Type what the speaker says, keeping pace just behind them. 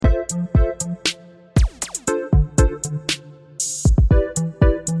Welcome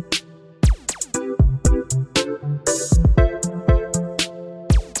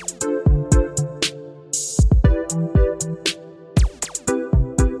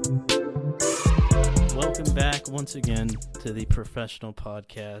back once again to the Professional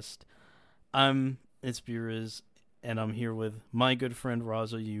Podcast. It's Beerus, and I'm here with my good friend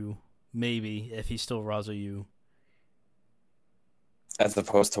Razo Yu, maybe, if he's still Razo Yu. As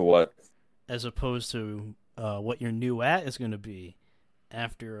opposed to what? As opposed to what your new at is going to be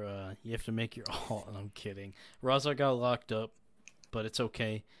after you have to make your... Oh, I'm kidding. Razo got locked up, but it's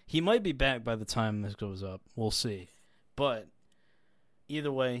okay. He might be back by the time this goes up. We'll see. But...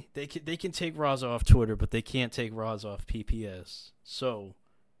 either way, they can take Roz off Twitter, but they can't take Roz off PPS. So,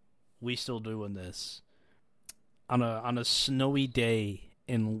 we still doing this on a snowy day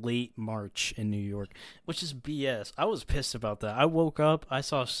in late March in New York, which is BS. I was pissed about that. I woke up, I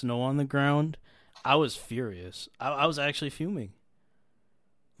saw snow on the ground. I was furious. I was actually fuming.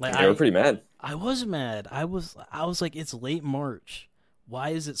 Like you were pretty mad. I was mad. I was like, it's late March.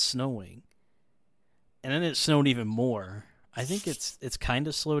 Why is it snowing? And then it snowed even more. I think it's kind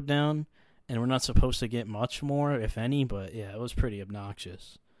of slowed down, and we're not supposed to get much more, if any, but yeah, it was pretty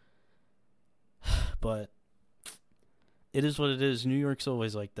obnoxious. But it is what it is. New York's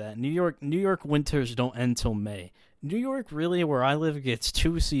always like that. New York winters don't end till May. New York, really, where I live, gets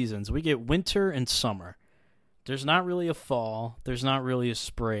 2 seasons. We get winter and summer. There's not really a fall. There's not really a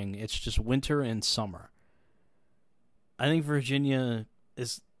spring. It's just winter and summer. I think Virginia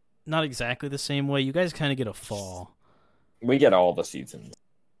is not exactly the same way. You guys kind of get a fall. We get all the seasons.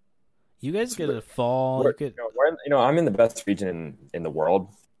 You guys get a fall. I'm in the best region in the world,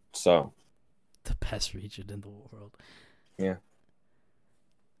 so. The best region in the world. Yeah.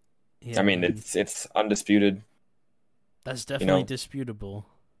 I mean, it's undisputed. That's definitely disputable.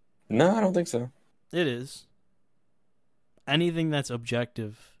 No, I don't think so. It is. Anything that's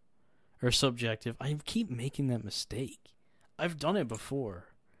objective or subjective, I keep making that mistake. I've done it before.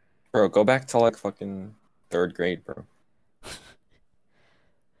 Bro, go back to like fucking 3rd grade, bro.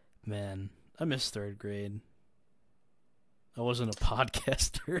 Man, I miss 3rd grade. I wasn't a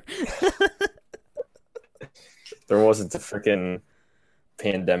podcaster. There wasn't a freaking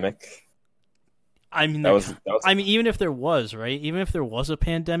pandemic. I mean, even if there was, right? Even if there was a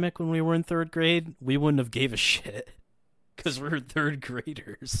pandemic when we were in 3rd grade, we wouldn't have gave a shit. Because we're 3rd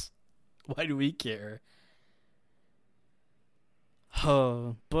graders. Why do we care?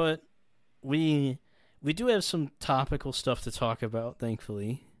 But we do have some topical stuff to talk about,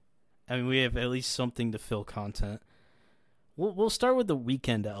 thankfully. I mean, we have at least something to fill content. We'll start with the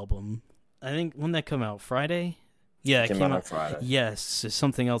Weeknd album. I think, when that come out? Friday? Yeah, it came out on Friday. Yes,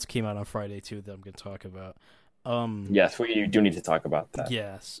 something else came out on Friday, too, that I'm going to talk about. Yes, we do need to talk about that.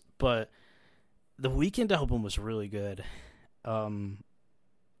 Yes, but the Weeknd album was really good. I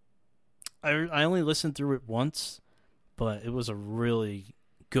only listened through it once, but it was a really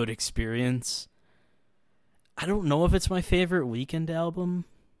good experience. I don't know if it's my favorite Weeknd album,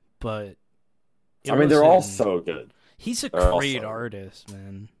 but they're all so good. He's a great artist,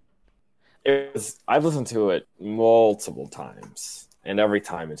 man. I've listened to it multiple times, and every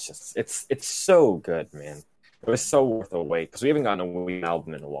time it's so good, man. It was so worth the wait because we haven't gotten a Weeknd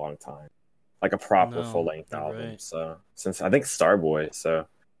album in a long time, like a proper full-length album. Right. So since I think Starboy, so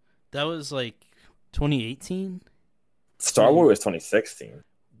that was like 2018. Starboy was 2016.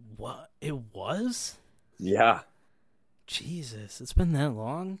 What? It was? Yeah. Jesus, it's been that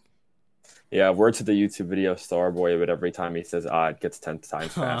long? Yeah, word to the YouTube video Starboy, but every time he says it gets 10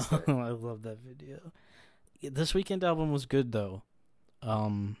 times faster. I love that video. This Weeknd album was good, though.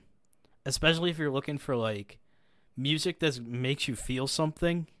 Especially if you're looking for, like, music that makes you feel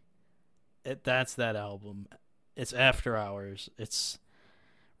something. That's that album. It's After Hours. It's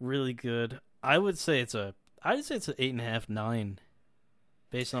really good. I'd say it's an 8.5, 9,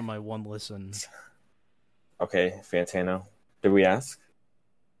 based on my one listen. Okay, Fantano. Did we ask?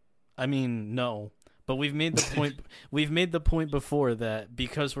 I mean, no. But we've made the point. We've made the point before that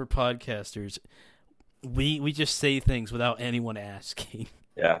because we're podcasters, we just say things without anyone asking.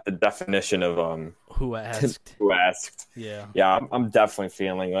 Yeah, the definition of who asked. Who asked? Yeah. Yeah, I'm definitely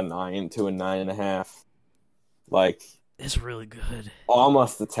feeling a 9 to a 9.5. Like, it's really good.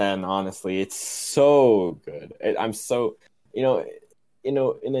 Almost a 10. Honestly, it's so good. I'm so in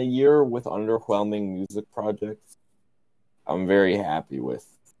a year with underwhelming music projects, I'm very happy with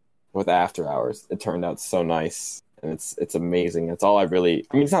After Hours. It turned out so nice, and it's amazing. It's all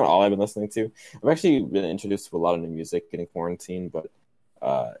it's not all I've been listening to. I've actually been introduced to a lot of new music in quarantine, but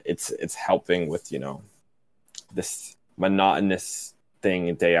it's helping with, this monotonous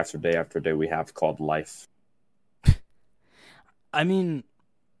thing day after day after day we have called life. I mean,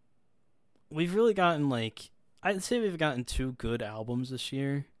 we've really gotten like I'd say we've gotten 2 good albums this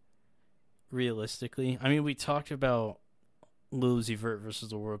year. Realistically, I mean, we talked about Lil Uzi Vert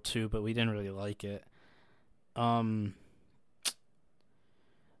versus the World 2, but we didn't really like it. I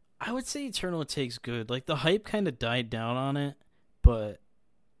would say Eternal Takes good. Like the hype kind of died down on it, but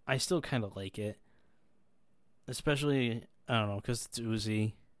I still kind of like it. Especially, I don't know, because it's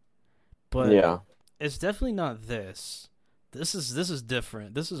Uzi. But Yeah. it's definitely not this. This is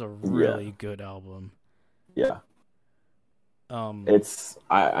different. This is a really good album. Yeah. It's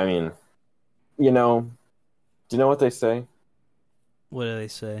I mean, do you know what they say? What do they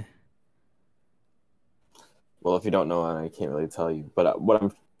say? Well, if you don't know, I can't really tell you. But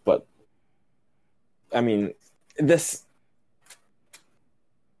I mean, this,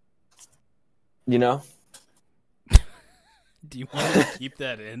 Do you want to keep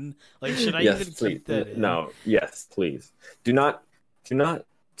that in? Like, should I yes, even please. keep that in? No, yes, please. Do not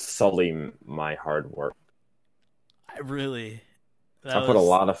sully my hard work. I put a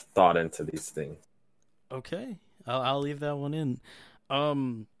lot of thought into these things. Okay, I'll leave that one in.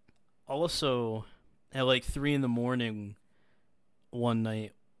 Also, at like 3 a.m. one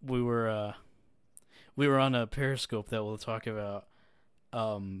night, we were on a Periscope that we'll talk about.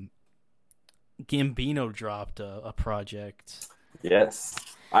 Gambino dropped a project. Yes,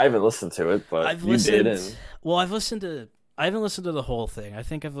 I haven't listened to it, but you did. And... Well, I haven't listened to the whole thing. I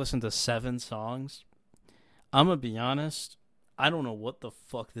think I've listened to 7 songs. I'm gonna be honest. I don't know what the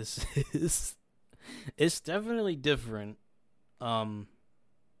fuck this is. It's definitely different. Can't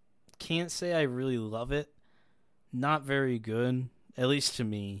say I really love it. Not very good, at least to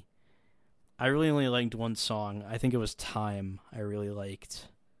me. I really only liked one song. I think it was Time I really liked.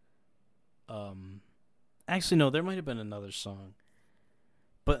 Actually no, there might have been another song.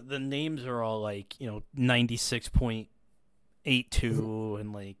 But the names are all like, 96.82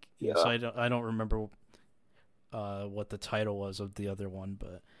 and like so I don't remember what the title was of the other one,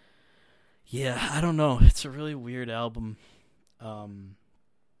 but yeah, I don't know. It's a really weird album. I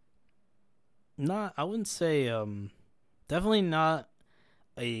wouldn't say definitely not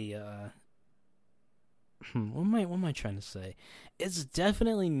a what am I trying to say? It's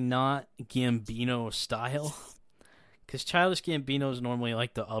definitely not Gambino style. Cuz Childish Gambino is normally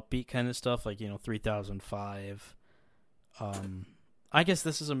like the upbeat kind of stuff, like 3005. I guess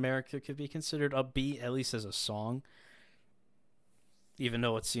This Is America could be considered upbeat, at least as a song. Even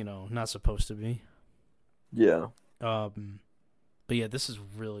though it's, not supposed to be. Yeah. But yeah, this is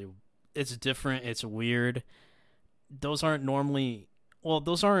really... It's different, it's weird. Those aren't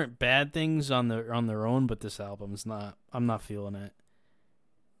bad things on their own, but this album's not... I'm not feeling it.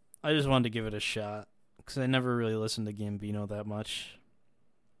 I just wanted to give it a shot, because I never really listened to Gambino that much.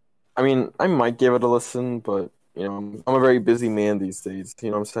 I mean, I might give it a listen, but... I'm a very busy man these days.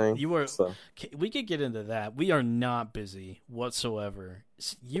 You know what I'm saying? We could get into that. We are not busy whatsoever.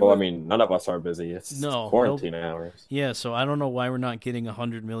 I mean, none of us are busy. It's quarantine hours. Yeah, so I don't know why we're not getting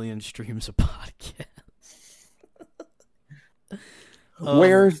 100 million streams a podcast.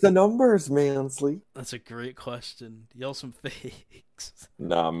 Where's the numbers, Mansley? That's a great question. Yell some fakes.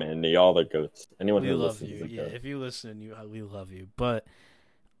 Nah, man, y'all are goats. Anyone who love listens you. Yeah, if you listen, we love you. But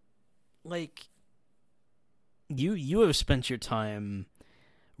like. You have spent your time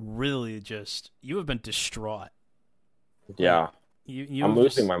really you have been distraught. Yeah. Like, I'm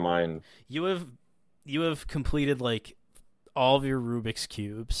losing my mind. You have completed like all of your Rubik's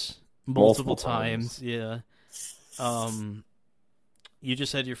cubes multiple times. Yeah. You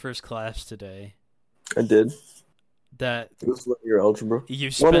just had your first class today. I did. It was linear algebra. I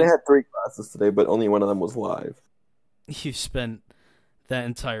had 3 classes today, but only one of them was live. You spent that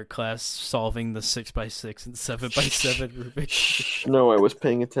entire class solving the 6x6 and 7x7 Rubik's. No, I was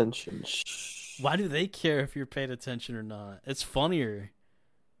paying attention. Why do they care if you're paying attention or not? It's funnier.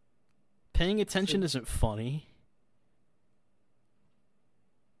 Paying attention isn't funny.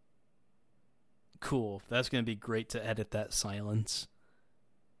 Cool. That's going to be great to edit that silence.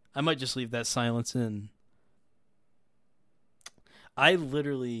 I might just leave that silence in. I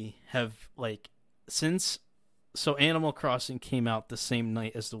literally have, So Animal Crossing came out the same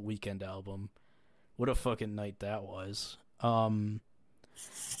night as the Weeknd album. What a fucking night that was. I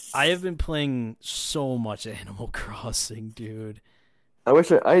have been playing so much Animal Crossing, dude. I wish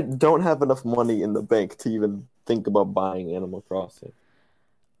I don't have enough money in the bank to even think about buying Animal Crossing.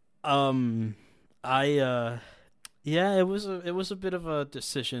 Yeah, it was a bit of a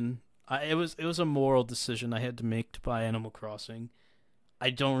decision. It was a moral decision I had to make to buy Animal Crossing. I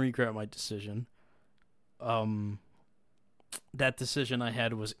don't regret my decision. that decision I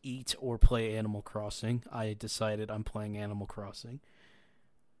had was eat or play Animal Crossing. I decided I'm playing Animal Crossing.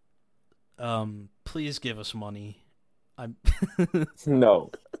 Please give us money. I'm.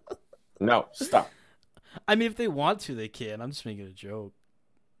 No, no, stop. I mean, if they want to, they can. I'm just making a joke.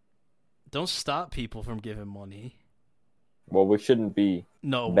 Don't stop people from giving money. Well, we shouldn't be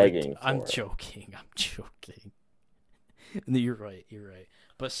No, begging. I'm for it. joking. I'm joking. No, you're right. You're right.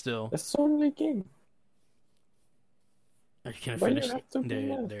 But still, It's only a game. are you gonna Why do you finish? have to be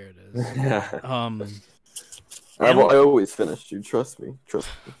mad? There it is. Yeah. I Animal- always finish you. Trust me. Trust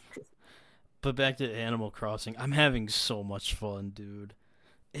me. But back to Animal Crossing, I'm having so much fun, dude.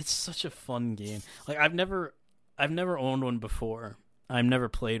 It's such a fun game. Like I've never owned one before. I've never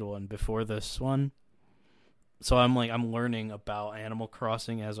played one before this one. So I'm learning about Animal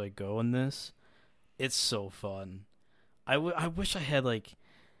Crossing as I go in this. It's so fun. I wish I had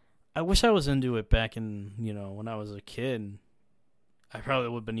I wish I was into it back in, when I was a kid. I probably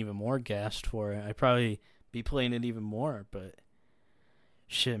would have been even more gassed for it. I'd probably be playing it even more, but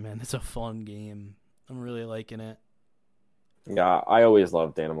shit, man, it's a fun game. I'm really liking it. Yeah, I always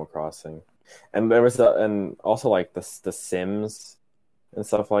loved Animal Crossing, and there was and also like the Sims and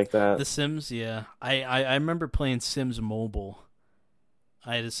stuff like that. The Sims, yeah. I remember playing Sims Mobile.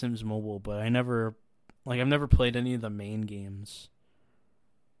 I had a Sims Mobile, but I've never played any of the main games.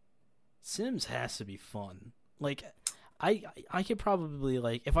 Sims has to be fun. Like, I could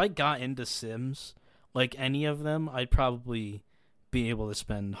probably, if I got into Sims, like any of them, I'd probably be able to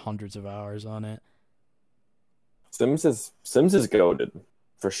spend hundreds of hours on it. Sims is goated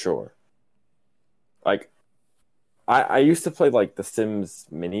for sure. Like, I used to play like the Sims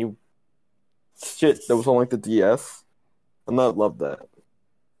mini shit that was on like the DS, and I loved that.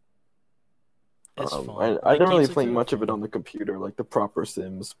 It's fun. I didn't really games like play that are much of it fun. on the computer, like the proper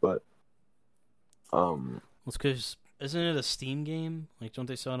Sims, but Well, it's 'cause isn't it a Steam game? Like, don't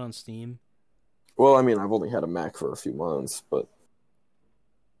they sell it on Steam? well, I mean, I've only had a Mac for a few months, but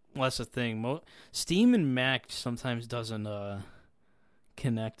Well, that's the thing. Steam and Mac sometimes doesn't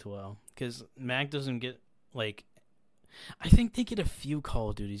connect well because Mac doesn't get like. I think they get a few Call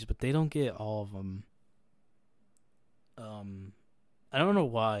of Duties, but they don't get all of them. I don't know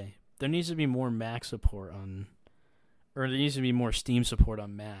why. There needs to be more Mac support on, or there needs to be more Steam support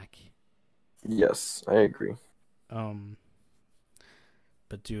on Mac. yes, I agree. But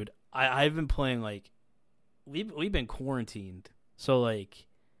dude, I've been playing we've been quarantined, so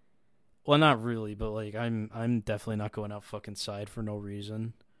well, not really, but I'm definitely not going out fucking side for no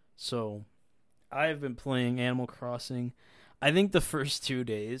reason. So I've been playing Animal Crossing. I think the first 2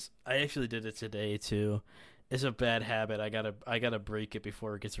 days, I actually did it today too. It's a bad habit. I gotta break it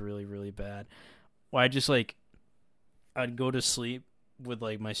before it gets really, really bad. Well, I'd go to sleep with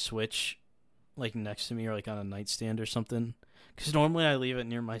my Switch next to me or on a nightstand or something. Because normally I leave it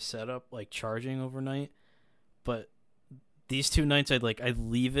near my setup, charging overnight. But these 2 nights I'd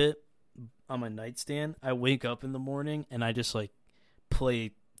leave it on my nightstand. I wake up in the morning and I just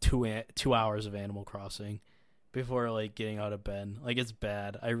play 2 hours of Animal Crossing before getting out of bed. It's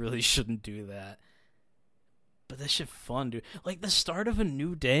bad. I really shouldn't do that. But that shit fun, dude. The start of a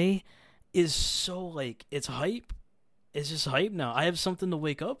new day is so it's hype. It's just hype now. I have something to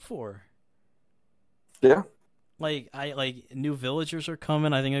wake up for. Yeah. New villagers are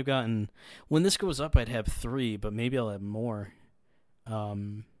coming. I think I've gotten, when this goes up, I'd have 3, but maybe I'll have more.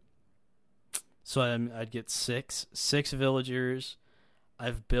 So I'd get 6 villagers.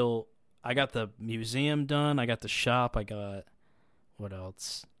 I got the museum done. I got the shop. I got, what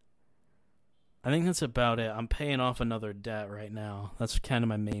else? I think that's about it. I'm paying off another debt right now. That's kind of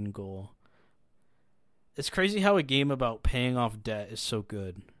my main goal. It's crazy how a game about paying off debt is so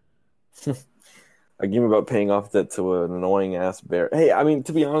good. A game about paying off debt to an annoying ass bear. Hey, I mean,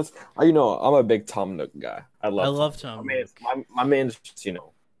 to be honest, I'm a big Tom Nook guy. I love Tom Nook. Nook. My man's just,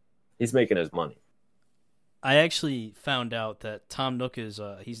 he's making his money. I actually found out that Tom Nook is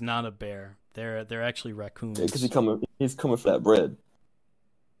he's not a bear. They're actually raccoons. Because he's coming for that bread.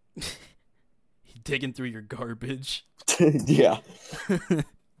 Digging through your garbage. Yeah.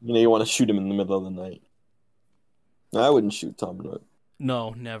 You want to shoot him in the middle of the night. No, I wouldn't shoot Tom Nook.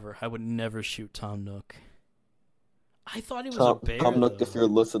 No, never. I would never shoot Tom Nook. I thought he was a bear. Tom Nook, though. if you're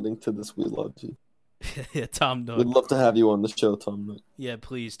listening to this, we love you. Yeah, Tom Nook. We'd love to have you on the show, Tom Nook. Yeah,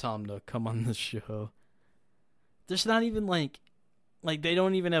 please, Tom Nook, come on the show. There's not even they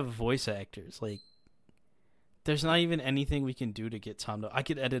don't even have voice actors. There's not even anything we can do to get Tom Nook. I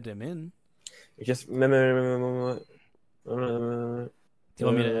could edit him in. Just Do you want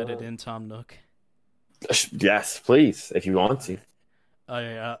me to edit in Tom Nook? Yes, please, if you want to.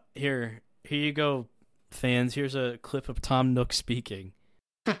 Here you go, fans, here's a clip of Tom Nook speaking.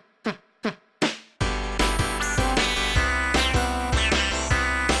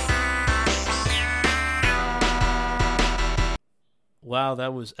 Wow,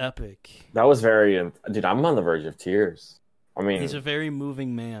 that was epic. That was very, dude. I'm on the verge of tears. I mean, He's a very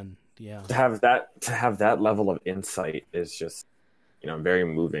moving man. Yeah. to have that level of insight is just, very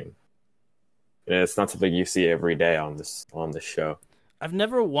moving. And it's not something you see every day on this show. I've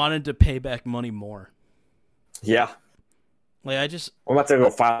never wanted to pay back money more. Yeah. Like I'm about to go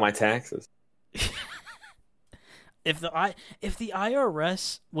file my taxes. If the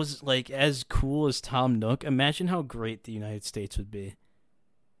IRS was like as cool as Tom Nook, imagine how great the United States would be.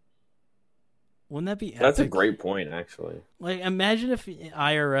 Wouldn't that be epic? That's a great point, actually. Like, imagine if the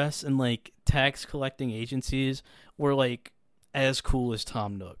IRS and like tax collecting agencies were like as cool as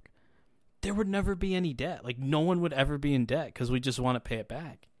Tom Nook. There would never be any debt. Like, no one would ever be in debt because we just want to pay it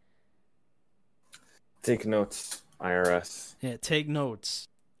back. Take notes, IRS. Yeah, take notes.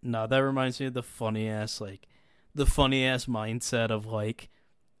 No, that reminds me of the funny ass mindset of like,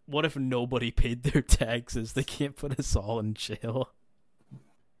 what if nobody paid their taxes? They can't put us all in jail.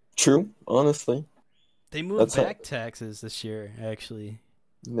 True, honestly. They moved back taxes this year, actually.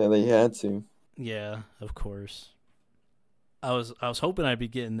 Yeah, they had to. Yeah, of course. I was hoping I'd be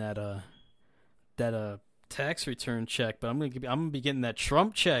getting that tax return check, but I'm gonna be getting that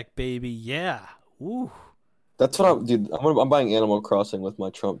Trump check, baby. Yeah. Woo. That's what I'm buying Animal Crossing with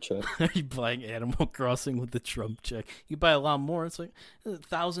my Trump check. Are you buying Animal Crossing with the Trump check? You buy a lot more. It's like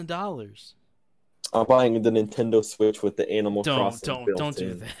 $1,000. I'm buying the Nintendo Switch with the Animal Crossing. Don't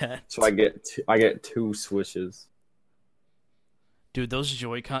do that. So I get 2 Switches. Dude, those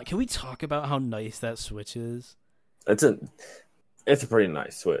Joy-Con. Can we talk about how nice that Switch is? It's a pretty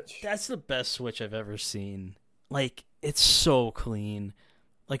nice Switch. That's the best Switch I've ever seen. Like, it's so clean.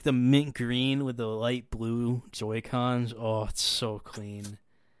 Like the mint green with the light blue Joy-Cons. Oh, it's so clean.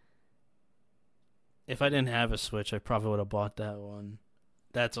 If I didn't have a Switch, I probably would have bought that one.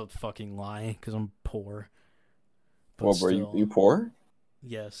 That's a fucking lie, because I'm poor. But Well, were you poor?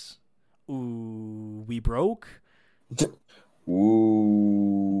 Yes. Ooh, we broke?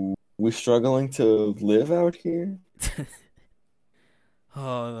 Ooh, we struggling to live out here?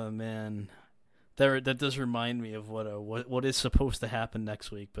 Oh, man. That does remind me of what is supposed to happen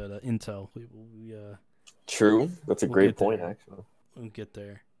next week, but Intel. True. That's a great point, actually. We'll get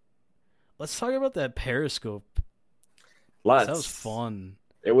there. Let's talk about that Periscope. That was fun.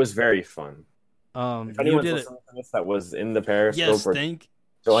 It was very fun. If anyone's listening to this that was in the Periscope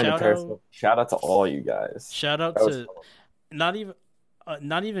joined the Periscope, shout out to all you guys. Shout out to not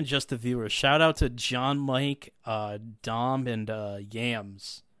even just the viewers. Shout out to John, Mike, Dom, and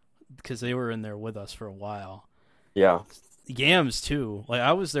Yams, because they were in there with us for a while. Yeah. Yams too. Like,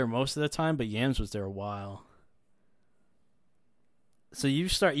 I was there most of the time, but Yams was there a while. So you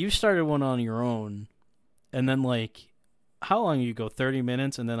started one on your own, and then like, how long you go? 30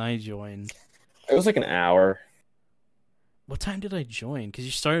 minutes, and then I joined. It was like an hour. What time did I join? Because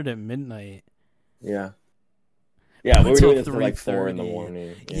you started at midnight. Yeah. Yeah, we were doing it till like 3:30. 4 in the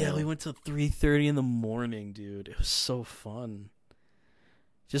morning. Yeah, we went till 3:30 in the morning, dude. It was so fun.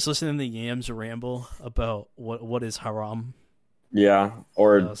 Just listening to Yams ramble about what is haram. Yeah,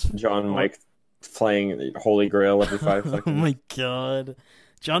 or John Mike playing Holy Grail every 5 seconds. Oh my god,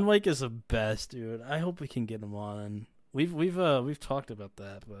 John Mike is the best, dude. I hope we can get him on. We've talked about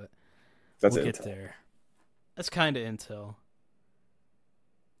that, but we'll get there. That's kind of intel.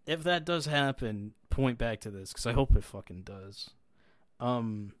 If that does happen, point back to this, because I hope it fucking does.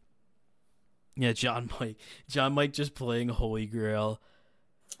 Yeah, John Mike just playing Holy Grail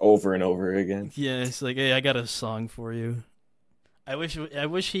over and over again. Yeah, it's like, hey, I got a song for you. I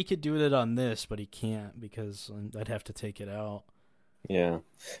wish he could do it on this, but he can't, because I'd have to take it out. Yeah,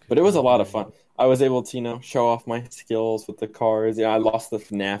 but it was a lot of fun. I was able to, show off my skills with the cards. Yeah, I lost the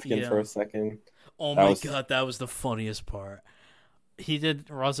napkin for a second. Oh my god, that was the funniest part.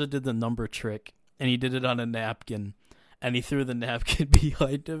 Raza did the number trick, and he did it on a napkin, and he threw the napkin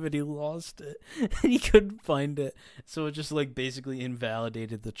behind him, and he lost it, and he couldn't find it, so it just like basically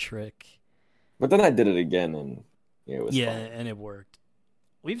invalidated the trick. But then I did it again, and it was fun. And it worked.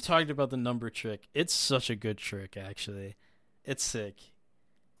 We've talked about the number trick. It's such a good trick, actually. It's sick.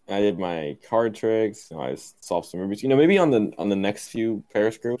 I did my card tricks. I solved some Rubik's. Maybe on the next few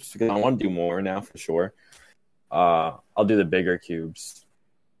Periscopes, because I want to do more now for sure. I'll do the bigger cubes.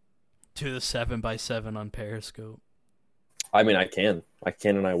 Do the 7x7 on Periscope. I mean, I can,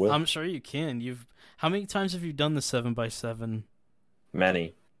 and I will. I'm sure you can. How many times have you done the 7x7?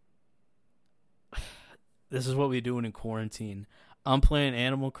 Many. This is what we're doing in quarantine. I'm playing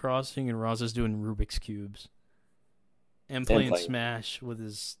Animal Crossing and Roz is doing Rubik's Cubes. And playing Smash with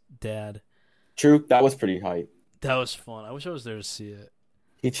his dad. True, that was pretty hype. That was fun. I wish I was there to see it.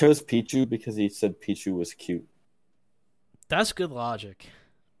 He chose Pichu because he said Pichu was cute. That's good logic.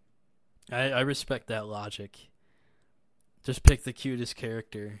 I respect that logic. Just pick the cutest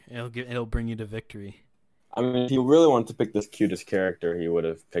character. It'll bring you to victory. I mean, if he really wanted to pick this cutest character, he would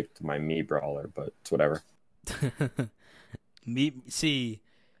have picked my Mii Brawler, but it's whatever.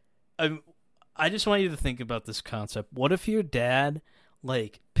 I just want you to think about this concept. What if your dad,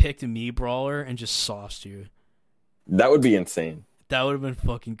 picked a Mii Brawler and just sauced you? That would be insane. That would have been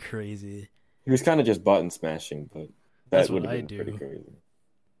fucking crazy. He was kind of just button smashing, but that would have been pretty crazy.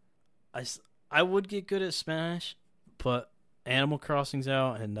 I would get good at Smash, but Animal Crossing's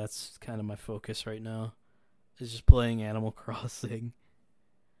out, and that's kind of my focus right now. Is just playing Animal Crossing.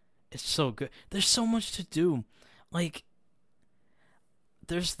 It's so good. There's so much to do.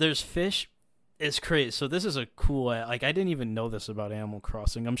 There's fish. It's crazy. So this is a cool... I didn't even know this about Animal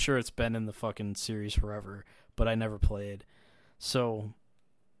Crossing. I'm sure it's been in the fucking series forever, but I never played. So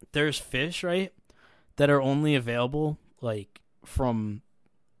there's fish, right, that are only available, from...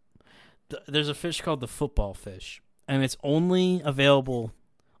 There's a fish called the football fish, and it's only available...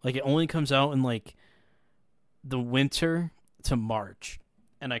 it only comes out in, the winter to March.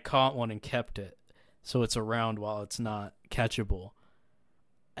 And I caught one and kept it. So it's around while it's not catchable.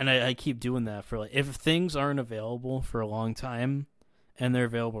 And I keep doing that for if things aren't available for a long time and they're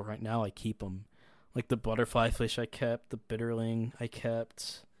available right now, I keep them. The butterfly fish I kept, the bitterling I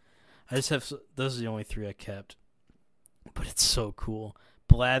kept. Those are the only 3 I kept. But it's so cool.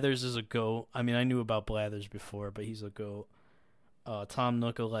 Blathers is a goat. I mean, I knew about Blathers before, but he's a goat. Tom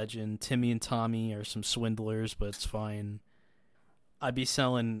Nook, a legend. Timmy and Tommy are some swindlers, but it's fine. I'd be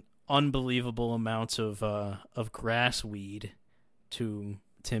selling unbelievable amounts of grass weed to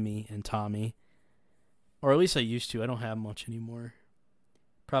Timmy and Tommy. Or at least I used to. I don't have much anymore.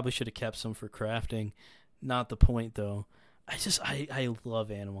 Probably should have kept some for crafting. Not the point, though. I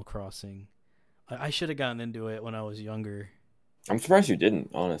love Animal Crossing. I should have gotten into it when I was younger. I'm surprised you didn't,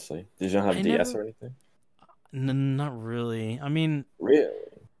 honestly. Did you not have DS or anything? Not really. I mean... Really?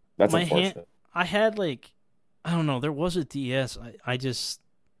 That's unfortunate. I had, I don't know, there was a DS. I just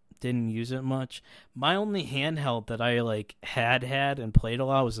didn't use it much. My only handheld that I, had and played a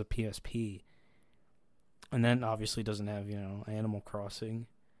lot was a PSP. And then, obviously, doesn't have, Animal Crossing.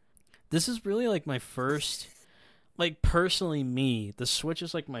 This is really, my first... personally me, the Switch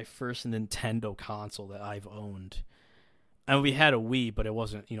is, my first Nintendo console that I've owned. And we had a Wii, but it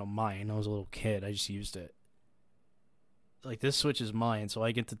wasn't, mine. I was a little kid. I just used it. This Switch is mine, so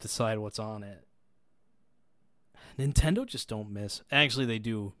I get to decide what's on it. Nintendo just don't miss. Actually, they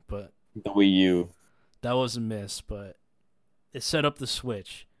do, but... The Wii U. That was a miss, but it set up the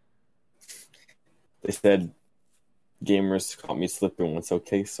Switch. They said, gamers caught me slipping once,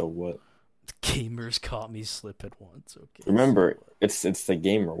 okay, so what? Gamers caught me slipping once, okay. Remember, so it's the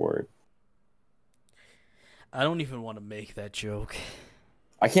gamer word. I don't even want to make that joke.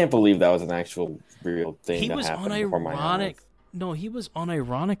 I can't believe that was an actual real thing that happened before my eyes. No, he was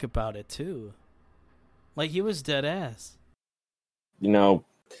unironic about it, too. He was dead ass.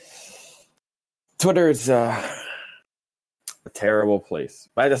 Twitter is a terrible place.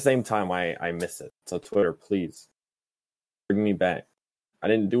 But at the same time, I miss it. So Twitter, please, bring me back. I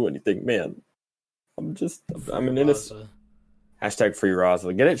didn't do anything, man. I'm an innocent. Hashtag free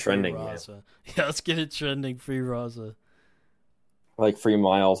Raza. Get it trending, man. Yeah, let's get it trending. Free Raza. Free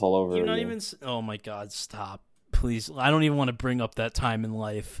Miles all over. You're not even... Oh my god, stop. Please. I don't even want to bring up that time in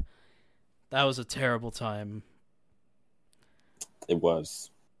life. That was a terrible time. It was.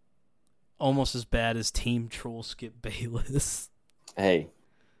 Almost as bad as Team Troll Skip Bayless. Hey.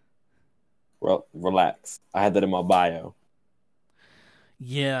 Well, relax. I had that in my bio.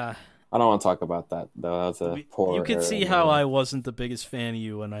 Yeah. I don't want to talk about that, though. That was a poor... You can see how I wasn't the biggest fan of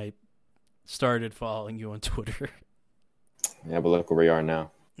you when I started following you on Twitter. Yeah, but look where we are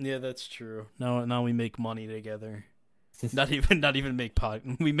now. Yeah, that's true. Now we make money together. Not even make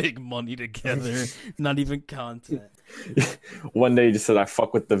we make money together. Not even content. One day you just said, I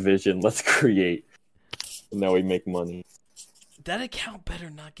fuck with the vision. Let's create. And now we make money. That account better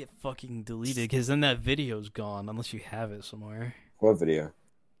not get fucking deleted, because then that video's gone, unless you have it somewhere. What video?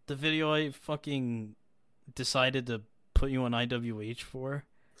 The video I fucking decided to put you on IWH for.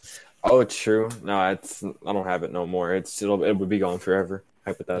 Oh, it's true. No, I don't have it no more. It would be gone forever,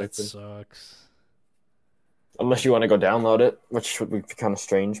 hypothetically. That sucks. Unless you want to go download it, which would be kind of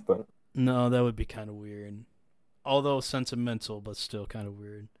strange, but... No, that would be kind of weird. Although sentimental, but still kind of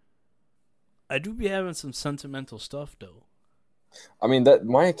weird. I do be having some sentimental stuff, though. I mean that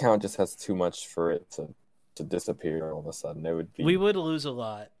my account just has too much for it to disappear all of a sudden. It would be. We would lose a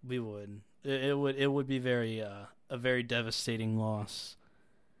lot. We would. It would be a very devastating loss.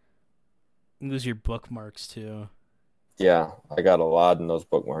 You lose your bookmarks too. Yeah, I got a lot in those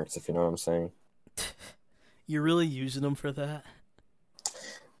bookmarks, if you know what I'm saying. You're really using them for that?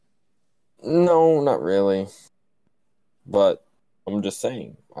 No, not really. But I'm just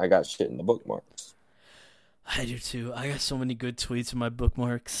saying, I got shit in the bookmarks. I do too. I got so many good tweets in my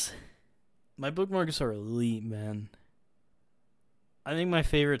bookmarks. My bookmarks are elite, man. I think my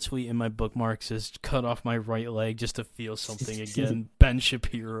favorite tweet in my bookmarks is cut off my right leg just to feel something again. Ben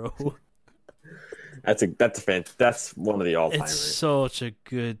Shapiro. That's one of the all timers. It's such a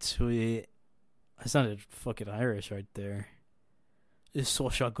good tweet. I sounded fucking Irish right there. It's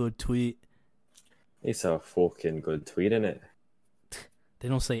such a good tweet. It's a fucking good tweet, innit? They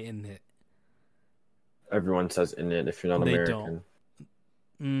don't say in it. Everyone says in it if you're not They American.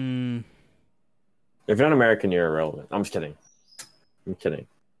 don't. If you're not American, you're irrelevant. I'm just kidding. I'm kidding.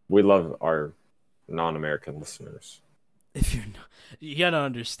 We love our non-American listeners. If you're not, you gotta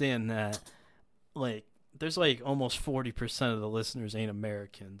understand that, like, there's like almost 40% of the listeners ain't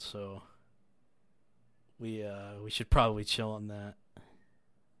American, so we should probably chill on that.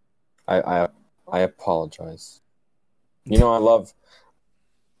 I apologize. You know,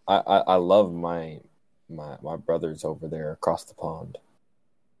 I love my brothers over there across the pond.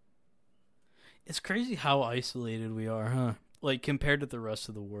 It's crazy how isolated we are, huh? Like, compared to the rest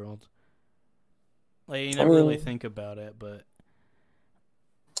of the world. Like, you never really think about it, but...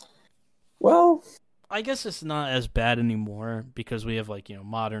 Well... I guess it's not as bad anymore, because we have, like,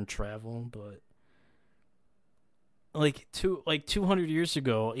 modern travel, but... Like, 200 years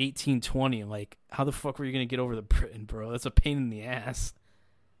ago, 1820, like, how the fuck were you gonna get over to Britain, bro? That's a pain in the ass.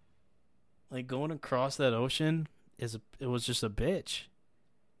 Like, going across that ocean, it was just a bitch.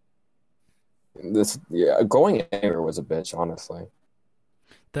 Going anywhere was a bitch, honestly.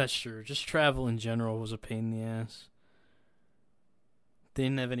 That's true. Just travel in general was a pain in the ass. They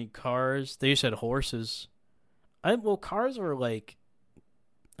didn't have any cars. They just had horses. Cars were like,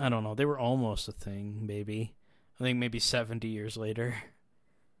 I don't know. They were almost a thing, maybe. I think maybe 70 years later.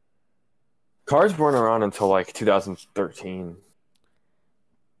 Cars weren't around until like 2013.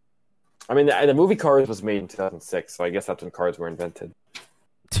 I mean, the movie Cars was made in 2006, so I guess that's when cars were invented.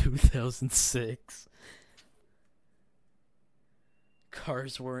 2006.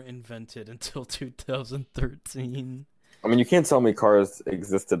 Cars weren't invented until 2013. I mean, you can't tell me cars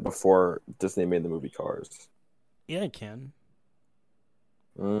existed before Disney made the movie Cars. Yeah, I can.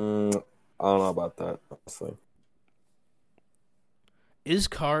 I don't know about that, honestly. Is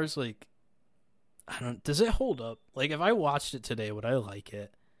Cars, like... Does it hold up? Like, if I watched it today, would I like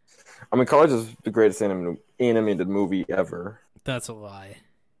it? I mean, Cars is the greatest animated movie ever. That's a lie.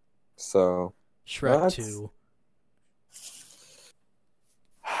 So... Shrek 2.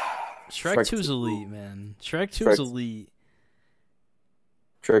 Shrek 2's elite, man. Shrek 2's elite.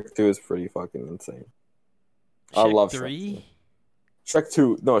 Shrek 2 is pretty fucking insane. I Shrek love 3? Shrek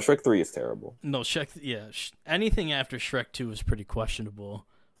 2. No, Shrek 3 is terrible. No, anything after Shrek 2 is pretty questionable.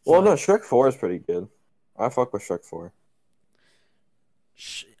 Well, no, Shrek 4 is pretty good. I fuck with Shrek 4.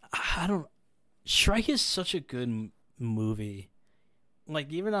 Shrek is such a good movie. Like,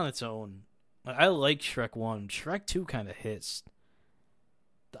 even on its own. Like, I like Shrek 1. Shrek 2 kind of hits.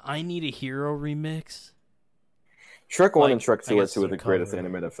 The I Need a Hero remix. Shrek 1 and Shrek 2 are two of the greatest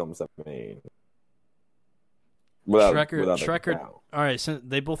animated films ever made. Alright, so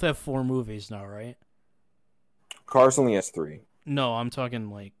they both have 4 movies now, right? Cars only has 3. No, I'm talking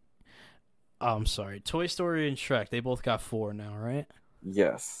like... Oh, I'm sorry. Toy Story and Shrek, they both got 4 now, right?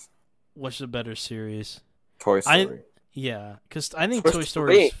 Yes. What's the better series? Toy Story. Yeah, because I think Toy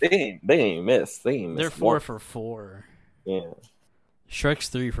Story... They ain't missed. They're 4 for 4. Yeah. Shrek's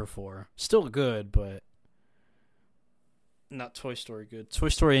 3 for 4. Still good, but... Not Toy Story good. Toy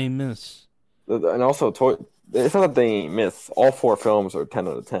Story ain't miss. And also, it's not that they ain't miss. All 4 films are 10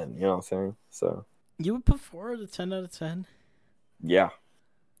 out of 10. You know what I'm saying? So... You would put 4 out of 10 out of 10? Yeah.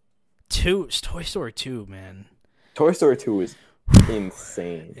 2. It's Toy Story 2, man. Toy Story 2 is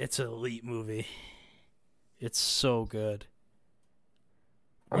insane. It's an elite movie. It's so good.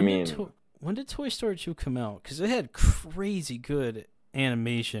 When did Toy Story 2 come out? Because it had crazy good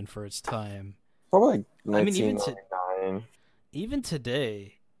animation for its time. Probably like 1999. Even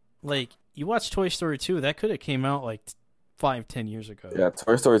today, like, you watch Toy Story 2, that could have came out like 5-10 years ago. Yeah,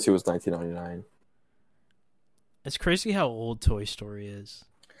 Toy Story 2 was 1999. It's crazy how old Toy Story is.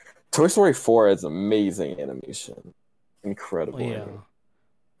 Toy Story 4 has amazing animation. Incredible. Yeah.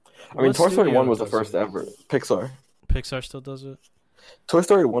 I mean, Toy Story 1 was the first ever. Pixar. Pixar still does it. Toy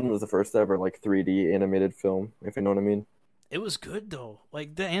Story 1 was the first ever like 3D animated film, if you know what I mean. It was good though.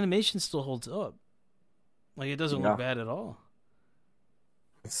 Like the animation still holds up. Like it doesn't look bad at all.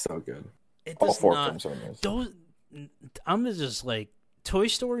 It's so good. It All does 4 not. films are nice. Those, I'm just like Toy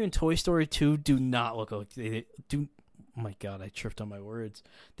Story and Toy Story 2 do not look like they do. Oh my god, I tripped on my words.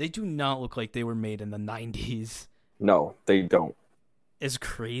 They do not look like they were made in the 90s. No, they don't. It's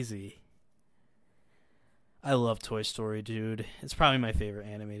crazy. I love Toy Story, dude. It's probably my favorite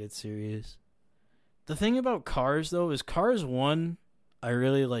animated series. The thing about Cars, though, is Cars 1, I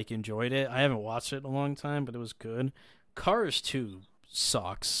really, enjoyed it. I haven't watched it in a long time, but it was good. Cars 2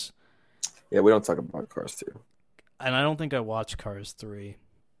 sucks. Yeah, we don't talk about Cars 2. And I don't think I watched Cars 3.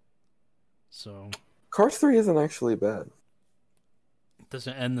 So... Cars 3 isn't actually bad. Does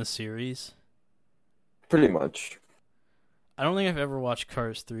it end the series? Pretty much. I don't think I've ever watched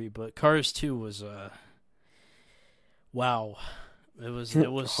Cars 3, but Cars 2 was wow. It was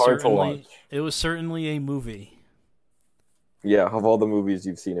hard to watch. It was certainly a movie. Yeah, of all the movies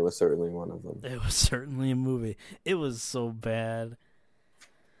you've seen, it was certainly one of them. It was certainly a movie. It was so bad.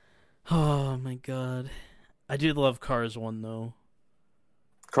 Oh my god. I do love Cars 1 though.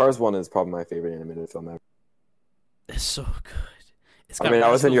 Cars 1 is probably my favorite animated film ever. It's so good. It's got I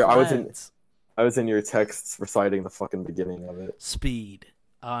was in your Flats. texts reciting the fucking beginning of it. Speed.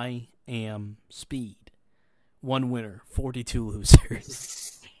 I am Speed. 1 winner, 42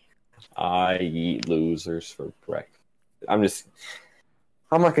 losers. I eat losers for breakfast.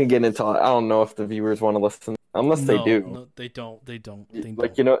 I'm not gonna get into. I don't know if the viewers want to listen, unless they do. No, they don't. They don't.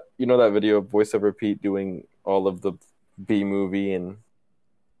 Like you know that video of voiceover Pete doing all of the B movie, and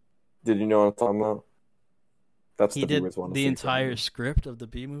did you know what I'm talking about? That's he the did viewers want to the see entire script of the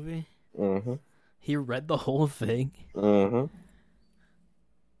B movie. Mm-hmm. He read the whole thing. Mm-hmm.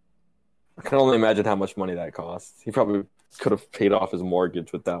 I can only imagine how much money that costs. He probably could have paid off his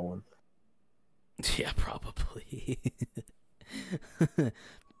mortgage with that one. Yeah, probably.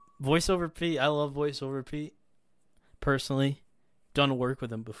 VoiceOver Pete. I love VoiceOver Pete. Personally, done work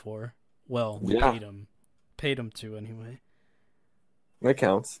with him before. Well, we paid him. Paid him to anyway. That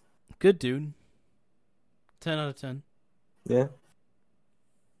counts. Good dude. 10 out of 10. Yeah.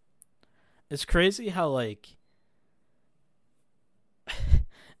 It's crazy how I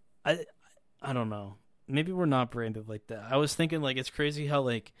don't know. Maybe we're not branded like that. I was thinking it's crazy how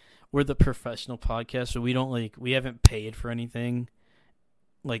we're the professional podcast, so we don't we haven't paid for anything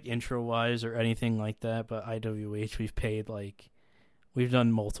intro wise or anything like that, but IWH we've paid we've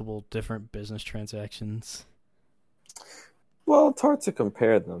done multiple different business transactions. Well, it's hard to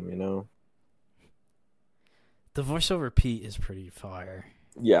compare them, you know. The VoiceOver Pete is pretty fire.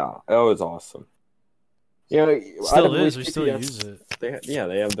 Yeah, that was awesome. You know, still is. We still use it. They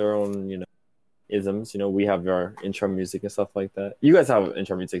have their own, isms. We have our intro music and stuff like that. You guys have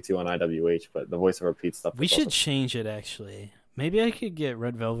intro music too on IWH, but the VoiceOver Pete stuff. We should change it actually. Maybe I could get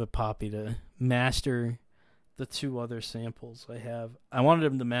Red Velvet Poppy to master the 2 other samples I have. I wanted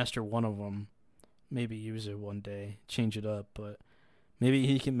him to master one of them. Maybe use it one day, change it up, but maybe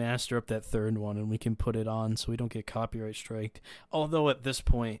he can master up that 3rd one and we can put it on so we don't get copyright striked. Although at this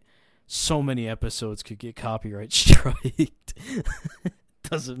point, so many episodes could get copyright striked.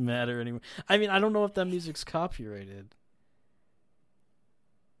 Doesn't matter anymore. I mean, I don't know if that music's copyrighted.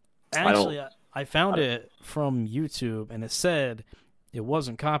 Actually, I found it from YouTube and it said it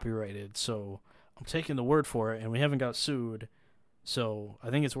wasn't copyrighted, so I'm taking the word for it and we haven't got sued, so I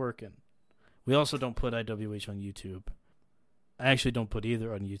think it's working. We also don't put IWH on YouTube. I actually don't put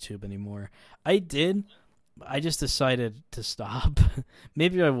either on YouTube anymore. I did. I just decided to stop.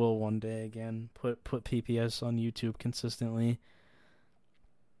 Maybe I will one day again. Put PPS on YouTube consistently.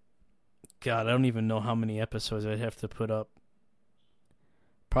 God, I don't even know how many episodes I'd have to put up.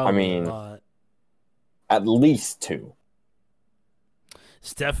 Probably a lot. At least 2.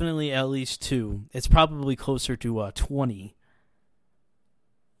 It's definitely at least 2. It's probably closer to 20.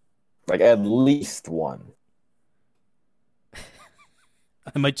 At least 1.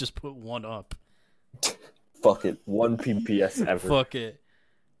 I might just put 1 up. Fuck it. 1 PPS ever. Fuck it.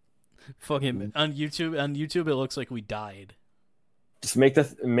 On YouTube it looks like we died. Just make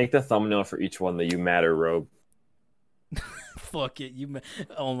the thumbnail for each one the You Matter robe. Fuck it.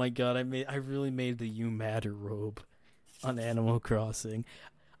 Oh my god, I really made the You Matter robe on Animal Crossing.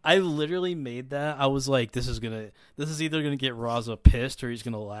 I literally made that. I was like, this is either gonna get Raza pissed or he's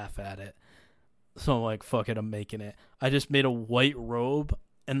gonna laugh at it. So I'm like, fuck it, I'm making it. I just made a white robe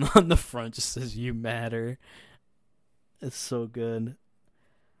and on the front just says You Matter. It's so good.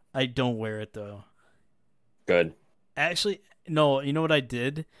 I don't wear it though. Good. Actually, no, you know what I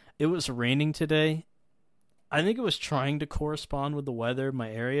did? It was raining today I think it was trying to correspond with the weather in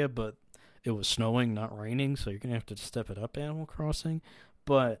my area, but it was snowing, not raining, so you're gonna have to step it up, Animal Crossing.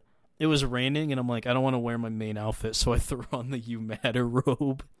 But it was raining, and I'm like, I don't want to wear my main outfit, so I threw on the You Matter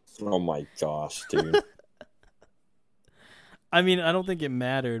robe. Oh my gosh, dude. I mean, I don't think it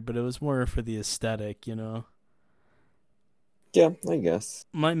mattered, but it was more for the aesthetic, you know? Yeah, I guess.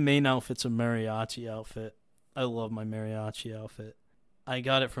 My main outfit's a mariachi outfit. I love my mariachi outfit. I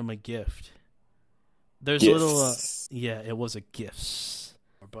got it from a gift. There's Gifts. little yeah, it was a gift.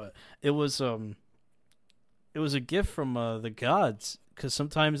 But it was a gift from the gods, cuz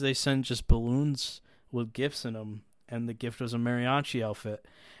sometimes they send just balloons with gifts in them, and the gift was a mariachi outfit.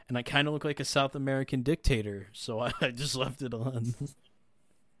 And I kind of look like a South American dictator, so I just left it on.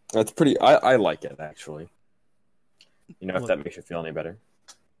 That's pretty. I like it actually. You know, if What? that makes you feel any better.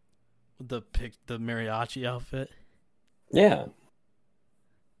 The mariachi outfit. Yeah.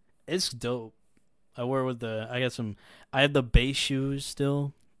 It's dope. I had the base shoes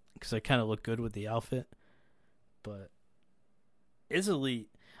still because I kind of look good with the outfit. But it's elite.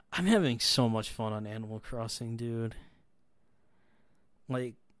 I'm having so much fun on Animal Crossing, dude.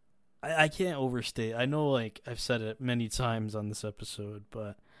 Like, I can't overstate. I know, like, I've said it many times on this episode,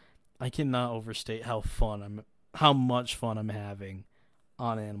 but I cannot overstate how much fun I'm having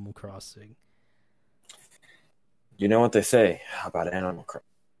on Animal Crossing. You know what they say about Animal Crossing?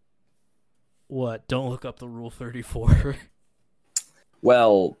 What? Don't look up the Rule 34.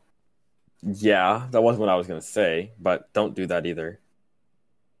 Well, yeah, that wasn't what I was going to say, but don't do that either.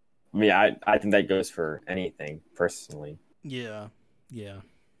 I mean, I think that goes for anything, personally. Yeah.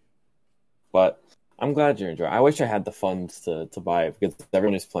 But I'm glad you're enjoying it. I wish I had the funds to buy it because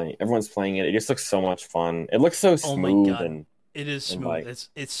everyone's playing it. It just looks so much fun. It looks so Oh my smooth God. and It is and, smooth. like-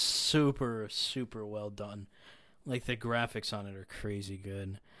 It's super, super well done. Like, the graphics on it are crazy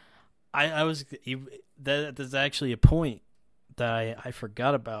good. There's actually a point that I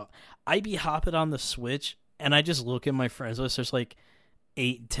forgot about. I be hopping on the Switch, and I just look at my friends list. There's like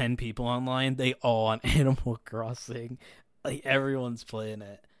 8-10 people online. They all on Animal Crossing. Like, everyone's playing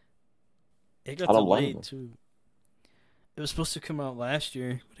it. It got I don't blame delayed them. too. It was supposed to come out last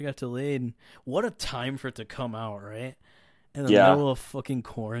year, but it got delayed. What a time for it to come out, right? In the Yeah. middle of fucking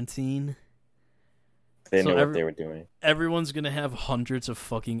quarantine. they So knew what they were doing. Everyone's gonna have hundreds of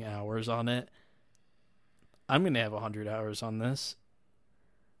fucking hours on it. I'm gonna have 100 hours on this.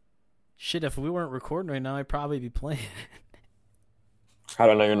 Shit, if we weren't recording right now, I'd probably be playing. I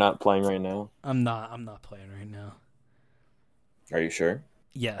don't know. You're not playing right now. I'm not playing right now. Are you sure?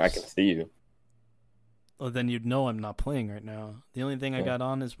 Yes. I can see you. Well, then you'd know I'm not playing right now. The only thing I Yeah. got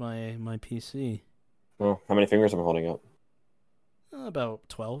on is my PC. Oh, how many fingers am I holding up? About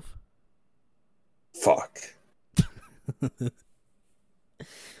 12. Fuck.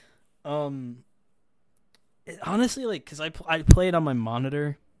 Honestly, like, because I play it on my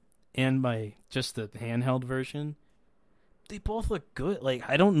monitor and just the handheld version. They both look good. Like,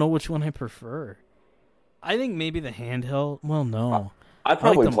 I don't know which one I prefer. I think maybe the handheld. Well, no, I'd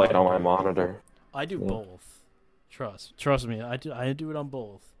probably the play it on my monitor. I do Yeah. both. Trust me. I do it on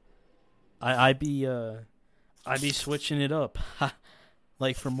both. I be switching it up,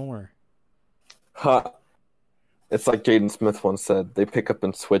 like for more. Ha. It's like Jaden Smith once said, they pick up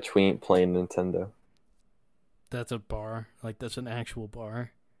and switch, we ain't playing Nintendo. That's a bar. Like, that's an actual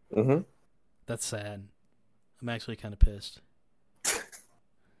bar. Mm-hmm. That's sad. I'm actually kind of pissed.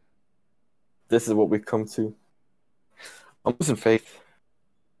 This is what we've come to. I'm losing faith.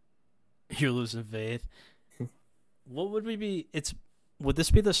 You're losing faith. What would we be? Would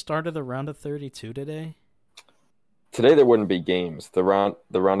this be the start of the round of 32 today? Today there wouldn't be games. The round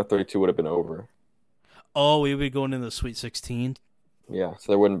of 32 would have been over. Oh, we would be going into the Sweet 16. Yeah,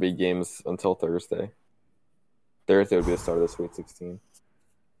 so there wouldn't be games until Thursday. Thursday would be the start of the Sweet 16.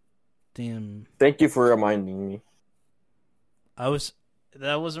 Damn. Thank you for reminding me.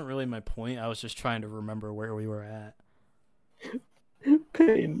 That wasn't really my point. I was just trying to remember where we were at.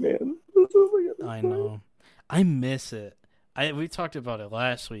 Pain, man. I know. I miss it. We talked about it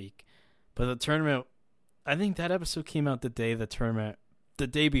last week, but the tournament. I think that episode came out the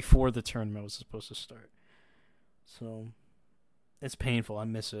day before the tournament was supposed to start. So, it's painful. I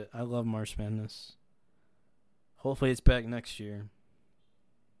miss it. I love March Madness. Hopefully, it's back next year.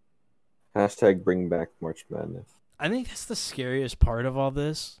 Hashtag bring back March Madness. I think that's the scariest part of all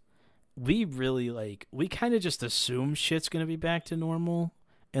this. We really we kind of just assume shit's gonna be back to normal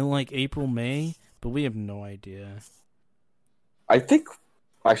in like April, May, but we have no idea. I think,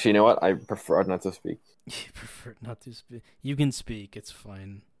 actually, you know what? I prefer not to speak. You prefer not to speak. You can speak. It's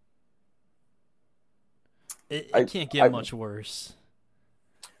fine. It can't get much worse.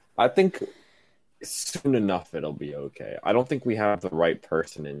 I think soon enough it'll be okay. I don't think we have the right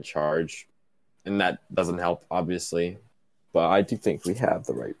person in charge, and that doesn't help, obviously. But I do think we have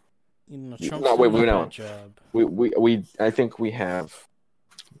the right. You know, Trump's No, wait, doing a no. bad job. We. I think we have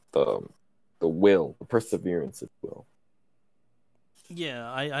the will, the perseverance, if you will.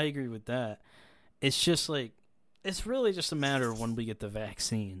 Yeah, I agree with that. It's just like, it's really just a matter of when we get the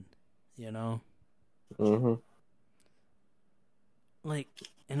vaccine, you know? Mm-hmm. Like,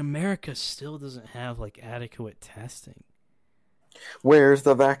 and America still doesn't have, like, adequate testing. Where's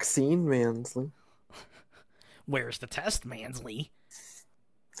the vaccine, Mansley? Where's the test, Mansley?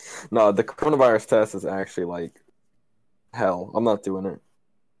 No, the coronavirus test is actually like hell. I'm not doing it.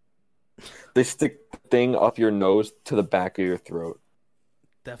 They stick the thing up your nose to the back of your throat.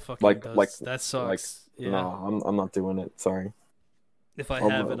 That fucking does. That sucks. Like, yeah. no, I'm not doing it. Sorry. If I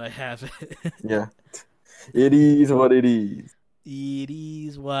have it, I have it. Yeah. It is what it is. It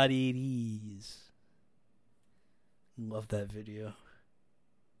is what it is. Love that video.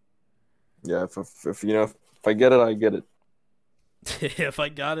 Yeah, if you know, if I get it, I get it. If I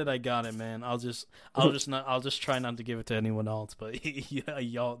got it, I got it, man. I'll just try not to give it to anyone else. But yeah,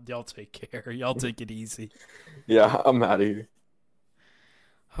 y'all take care. Y'all take it easy. Yeah, I'm out of here.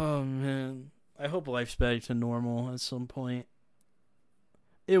 Oh man, I hope life's back to normal at some point.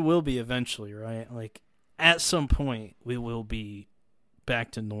 It will be eventually, right? Like at some point, we will be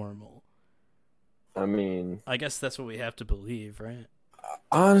back to normal. I mean, I guess that's what we have to believe, right?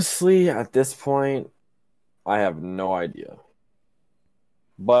 honestly, at this point, I have no idea.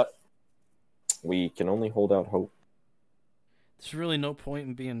 But we can only hold out hope. There's really no point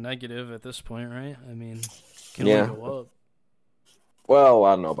in being negative at this point, right? I mean, can Yeah. only go up. Well,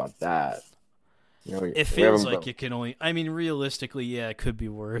 I don't know about that. You know, It feels like it can only... I mean, realistically, yeah, it could be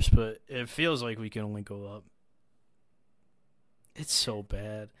worse, but it feels like we can only go up. It's so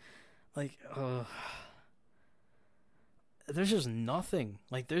bad. Like, there's just nothing.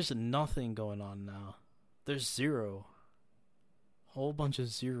 Like, there's nothing going on now. There's zero. Whole bunch of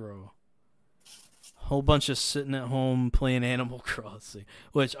zero. Whole bunch of sitting at home playing Animal Crossing,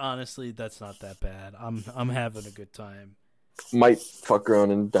 which honestly, that's not that bad. I'm having a good time. Might fuck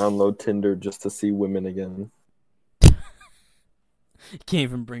around and download Tinder just to see women again. Can't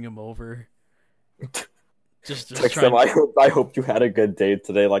even bring them over. Just text them. I hope you had a good day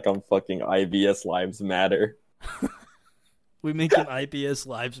today. Like I'm fucking IBS Lives Matter. We making IBS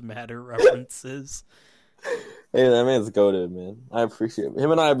Lives Matter references. Hey, that man's goated, man. I appreciate it.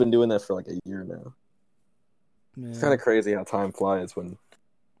 Him and I have been doing that for like a year now. Man. It's kind of crazy how time flies when,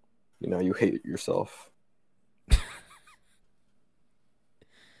 you know, you hate yourself.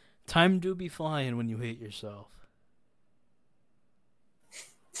 Time do be flying when you hate yourself.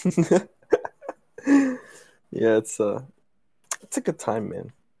 Yeah, it's a good time,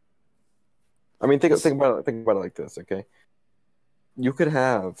 man. I mean, think about it like this, okay? You could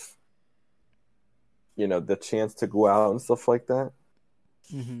have, you know, the chance to go out and stuff like that,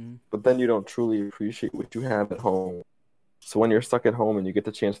 but then you don't truly appreciate what you have at home. So when you're stuck at home and you get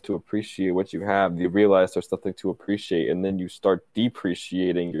the chance to appreciate what you have, you realize there's nothing to appreciate, and then you start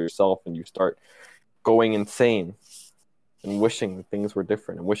depreciating yourself, and you start going insane and wishing things were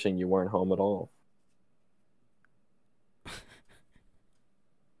different and wishing you weren't home at all.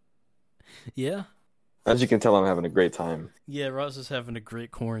 Yeah. As you can tell, I'm having a great time. Yeah, Ross is having a great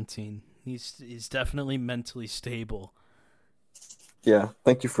quarantine. He's definitely mentally stable. Yeah,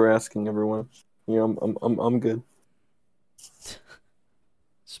 thank you for asking, everyone. You know, I'm good.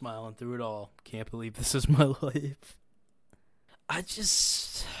 Smiling through it all. Can't believe this is my life. I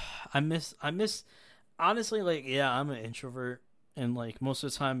miss honestly, like, yeah, I'm an introvert, and like most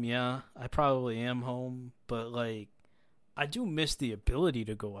of the time, yeah, I probably am home, but like I do miss the ability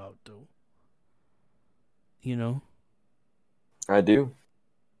to go out though. You know? I do.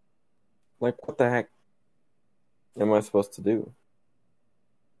 Like, what the heck am I supposed to do?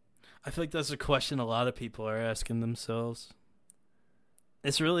 I feel like that's a question a lot of people are asking themselves.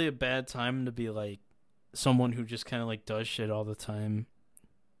 It's really a bad time to be like someone who just kind of like does shit all the time.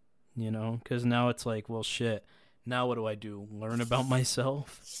 You know? Because now it's like, well, shit. Now what do I do? Learn about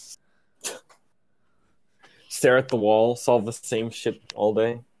myself? Stare at the wall, solve the same shit all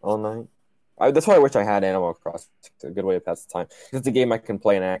day, all night. That's why I wish I had Animal Crossing. It's a good way to pass the time. It's a game I can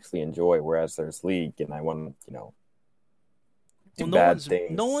play and actually enjoy, whereas there's League, and I want to, you know, do bad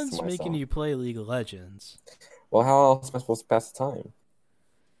things. No one's making you play League of Legends. Well, how else am I supposed to pass the time?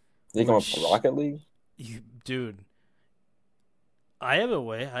 You going to Rocket League? Dude, I have a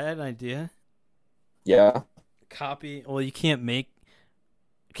way. I had an idea. Yeah. Copy. Well, you can't make...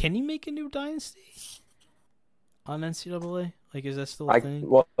 Can you make a new dynasty on NCAA? Like, is that still a thing?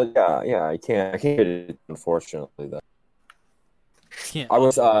 Yeah, I can't get it, unfortunately. Though Can't. I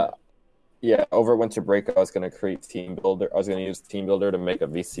was upload it. yeah, over winter break, I was going to create Team Builder. I was going to use Team Builder to make a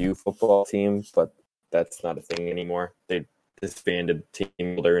VCU football team, but that's not a thing anymore. They disbanded Team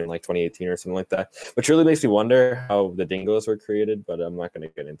Builder in like 2018 or something like that, which really makes me wonder how the Dingoes were created. But I'm not going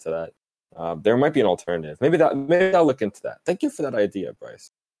to get into that. There might be an alternative. Maybe I'll look into that. Thank you for that idea,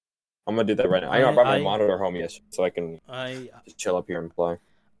 Bryce. I'm gonna do that right now. I brought my monitor home yesterday, so I can just chill up here and play.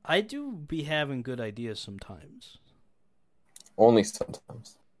 I do be having good ideas sometimes. Only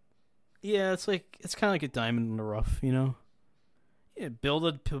sometimes. Yeah, it's kind of like a diamond in the rough, you know. Yeah, build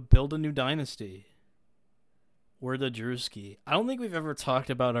a new dynasty. We're the Drewski. I don't think we've ever talked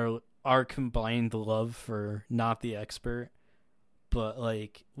about our combined love for Not the Expert, but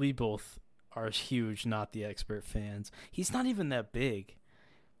like we both are huge Not the Expert fans. He's not even that big.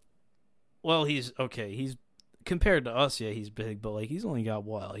 Well, he's okay. He's compared to us, yeah, he's big, but like he's only got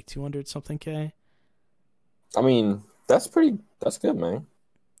what, like 200 something K. I mean, that's good, man.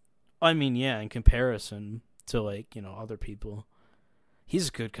 I mean, yeah, in comparison to like, you know, other people. He's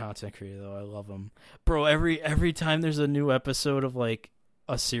a good content creator though. I love him. Bro, every time there's a new episode of like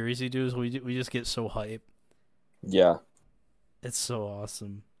a series he does, we just get so hyped. Yeah. It's so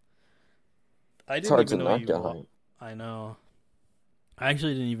awesome. I It's didn't hard even to know not you get hyped. I know. I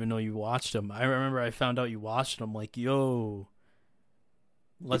actually didn't even know you watched him. I remember I found out you watched him. Like, yo,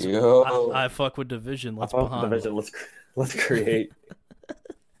 I fuck with Division. Let's behind. Division. Let's create.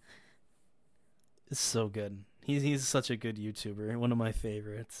 It's so good. He's such a good YouTuber. One of my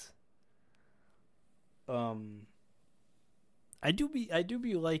favorites. I do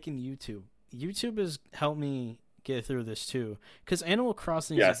be liking YouTube. YouTube has helped me get through this too. Because Animal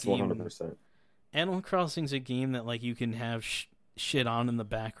Crossing is a game. 100%. Animal Crossing's a game that like you can have shit on in the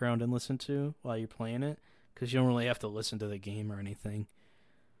background and listen to while you're playing it, because you don't really have to listen to the game or anything.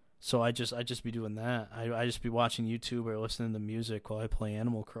 So I just be doing that. I just be watching YouTube or listening to music while I play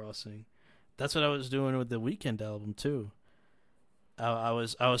Animal Crossing. That's what I was doing with the Weekend album too. I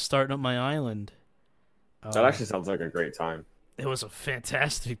was starting up my island. That actually sounds like a great time. It was a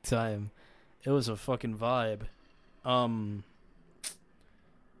fantastic time. It was a fucking vibe. I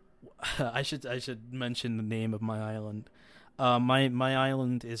should mention the name of my island. My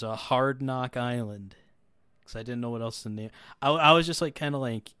island is a Hard Knock Island, because I didn't know what else to name. I was just like kind of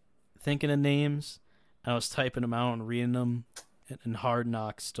like thinking of names. I was typing them out and reading them, and Hard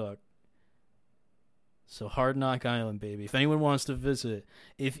Knock stuck. So Hard Knock Island, baby. If anyone wants to visit,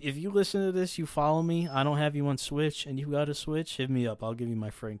 if you listen to this, you follow me. I don't have you on Switch, and you got a Switch, hit me up. I'll give you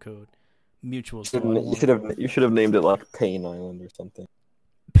my friend code. Mutual. You should have named it like Pain Island or something.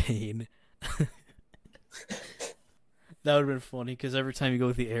 Pain. That would have been funny, because every time you go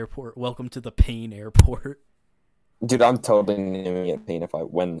to the airport, welcome to the Pain Airport. Dude, I'm totally naming it Pain if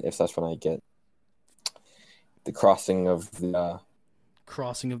that's when I get the crossing of the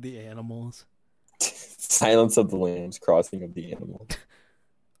Animals. Silence of the Lambs, crossing of the animals.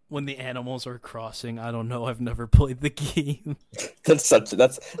 When the animals are crossing, I don't know. I've never played the game. That's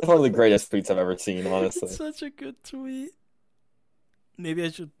one of the greatest tweets I've ever seen, honestly. It's such a good tweet. Maybe I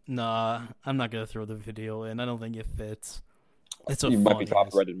should. Nah, I'm not gonna throw the video in. I don't think it fits. You might be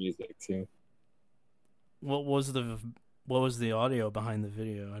copyrighted music too. What was the audio behind the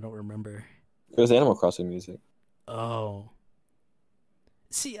video? I don't remember. It was Animal Crossing music. Oh.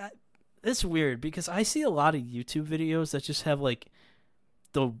 See, it's weird because I see a lot of YouTube videos that just have like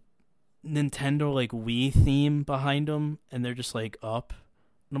the Nintendo like Wii theme behind them, and they're just like up,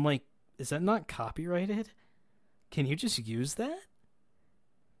 and I'm like, is that not copyrighted? Can you just use that?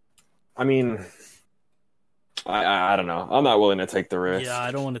 I mean, I don't know. I'm not willing to take the risk. Yeah,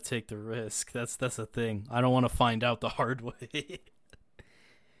 I don't want to take the risk. That's the thing. I don't want to find out the hard way.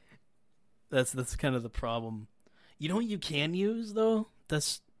 That's kind of the problem. You know what you can use though?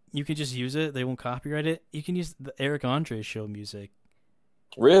 You can just use it. They won't copyright it. You can use the Eric Andre show music.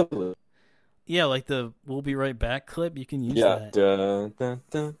 Really? Yeah, like the "We'll Be Right Back" clip. You can use that. Dun, dun,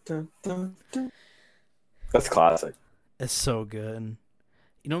 dun, dun, dun, dun. That's classic. It's so good.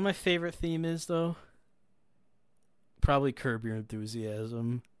 You know what my favorite theme is though? Probably Curb Your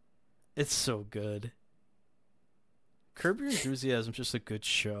Enthusiasm. It's so good. Curb Your Enthusiasm is just a good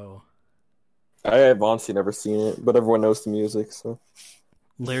show. I have honestly never seen it, but everyone knows the music, so.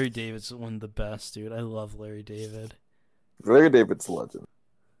 Larry David's one of the best, dude. I love Larry David. Larry David's a legend.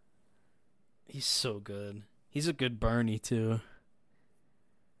 He's so good. He's a good Bernie too.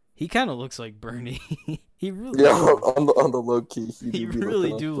 He kind of looks like Bernie. He really on the low key. He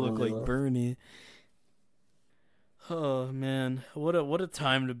really do look like Bernie. Oh man, what a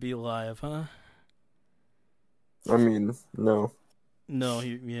time to be alive, huh? I mean, no, No,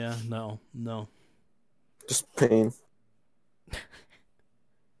 yeah, no. just pain.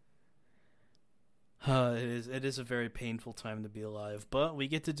 It is a very painful time to be alive, but we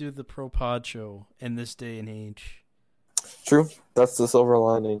get to do the Pro Pod show in this day and age. True, that's the silver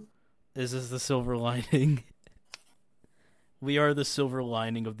lining. This is the silver lining. We are the silver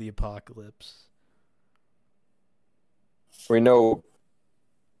lining of the apocalypse. We know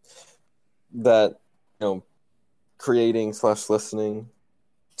that, creating / listening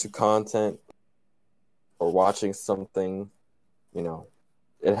to content or watching something,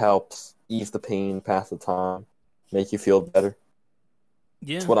 it helps ease the pain, pass the time, make you feel better.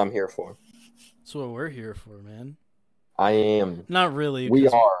 Yeah, That's what I'm here for. that's what we're here for, man. I am. Not really. We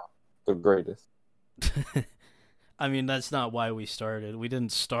are the greatest. I mean, that's not why we started. We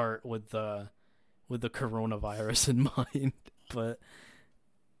didn't start with the coronavirus in mind, but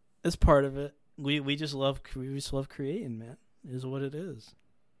it's part of it. We just love creating, man. It is what it is.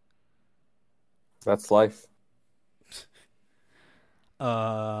 That's life.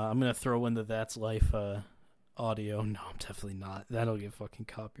 I'm gonna throw in the "That's Life" audio. No, I'm definitely not. That'll get fucking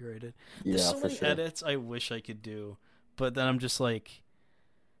copyrighted. Yeah, There's so for many sure. edits I wish I could do, but then I'm just like,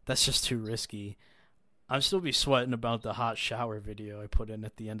 that's just too risky. I'd still be sweating about the hot shower video I put in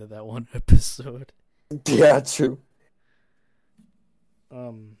at the end of that one episode. Yeah, true.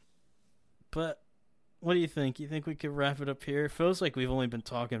 But what do you think? You think we could wrap it up here? It feels like we've only been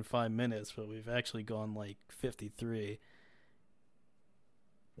talking 5 minutes, but we've actually gone like 53.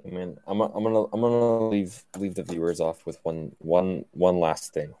 I mean, I'm gonna leave the viewers off with one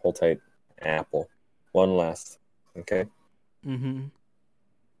last thing. Hold tight, Apple. One last, okay? Mm-hmm.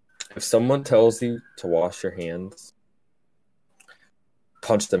 If someone tells you to wash your hands,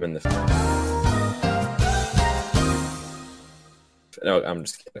 punch them in the face. No, I'm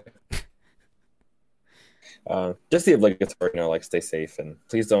just kidding. Just the obligatory, stay safe, and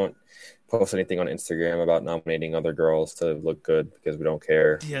please don't post anything on Instagram about nominating other girls to look good, because we don't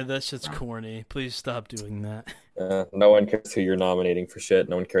care. Yeah, that shit's corny. Please stop doing that. No one cares who you're nominating for shit.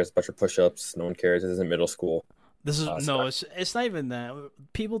 No one cares about your push-ups. No one cares. This isn't middle school. This is it's not even that.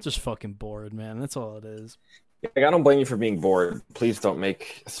 People just fucking bored, man. That's all it is. I don't blame you for being bored. Please don't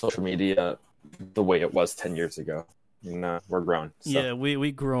make social media the way it was 10 years ago. We're grown. So. Yeah,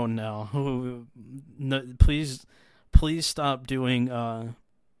 we grown now. No, please stop doing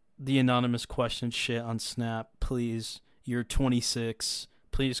the anonymous question shit on Snap. Please, you're 26.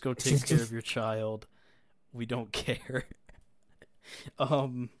 Please go take care of your child. We don't care.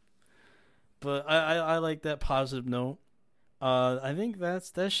 But I like that positive note. I think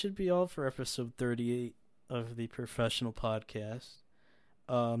that should be all for episode 38 of the Professional Podcast.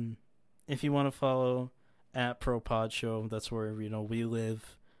 If you want to follow at ProPod Show, that's where we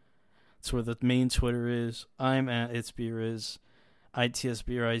live. That's where the main Twitter is. I'm at ItsBeerIz,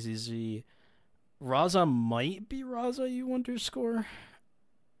 ITSBeerizz. Raza might be Raza U_.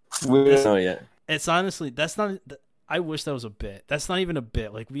 We don't know yet. It's honestly, that's not. I wish that was a bit. That's not even a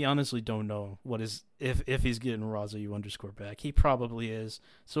bit. Like, we honestly don't know what is if he's getting Raza U_ back. He probably is.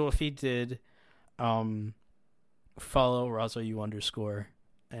 So if he did, follow Raza U_.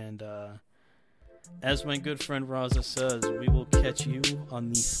 And as my good friend Raza says, we will catch you on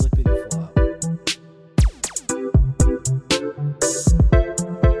the flippity flop.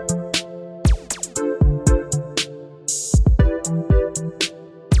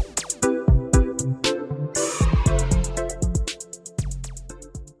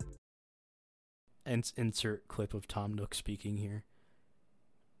 And insert clip of Tom Nook speaking here.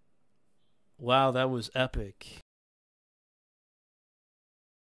 Wow, that was epic.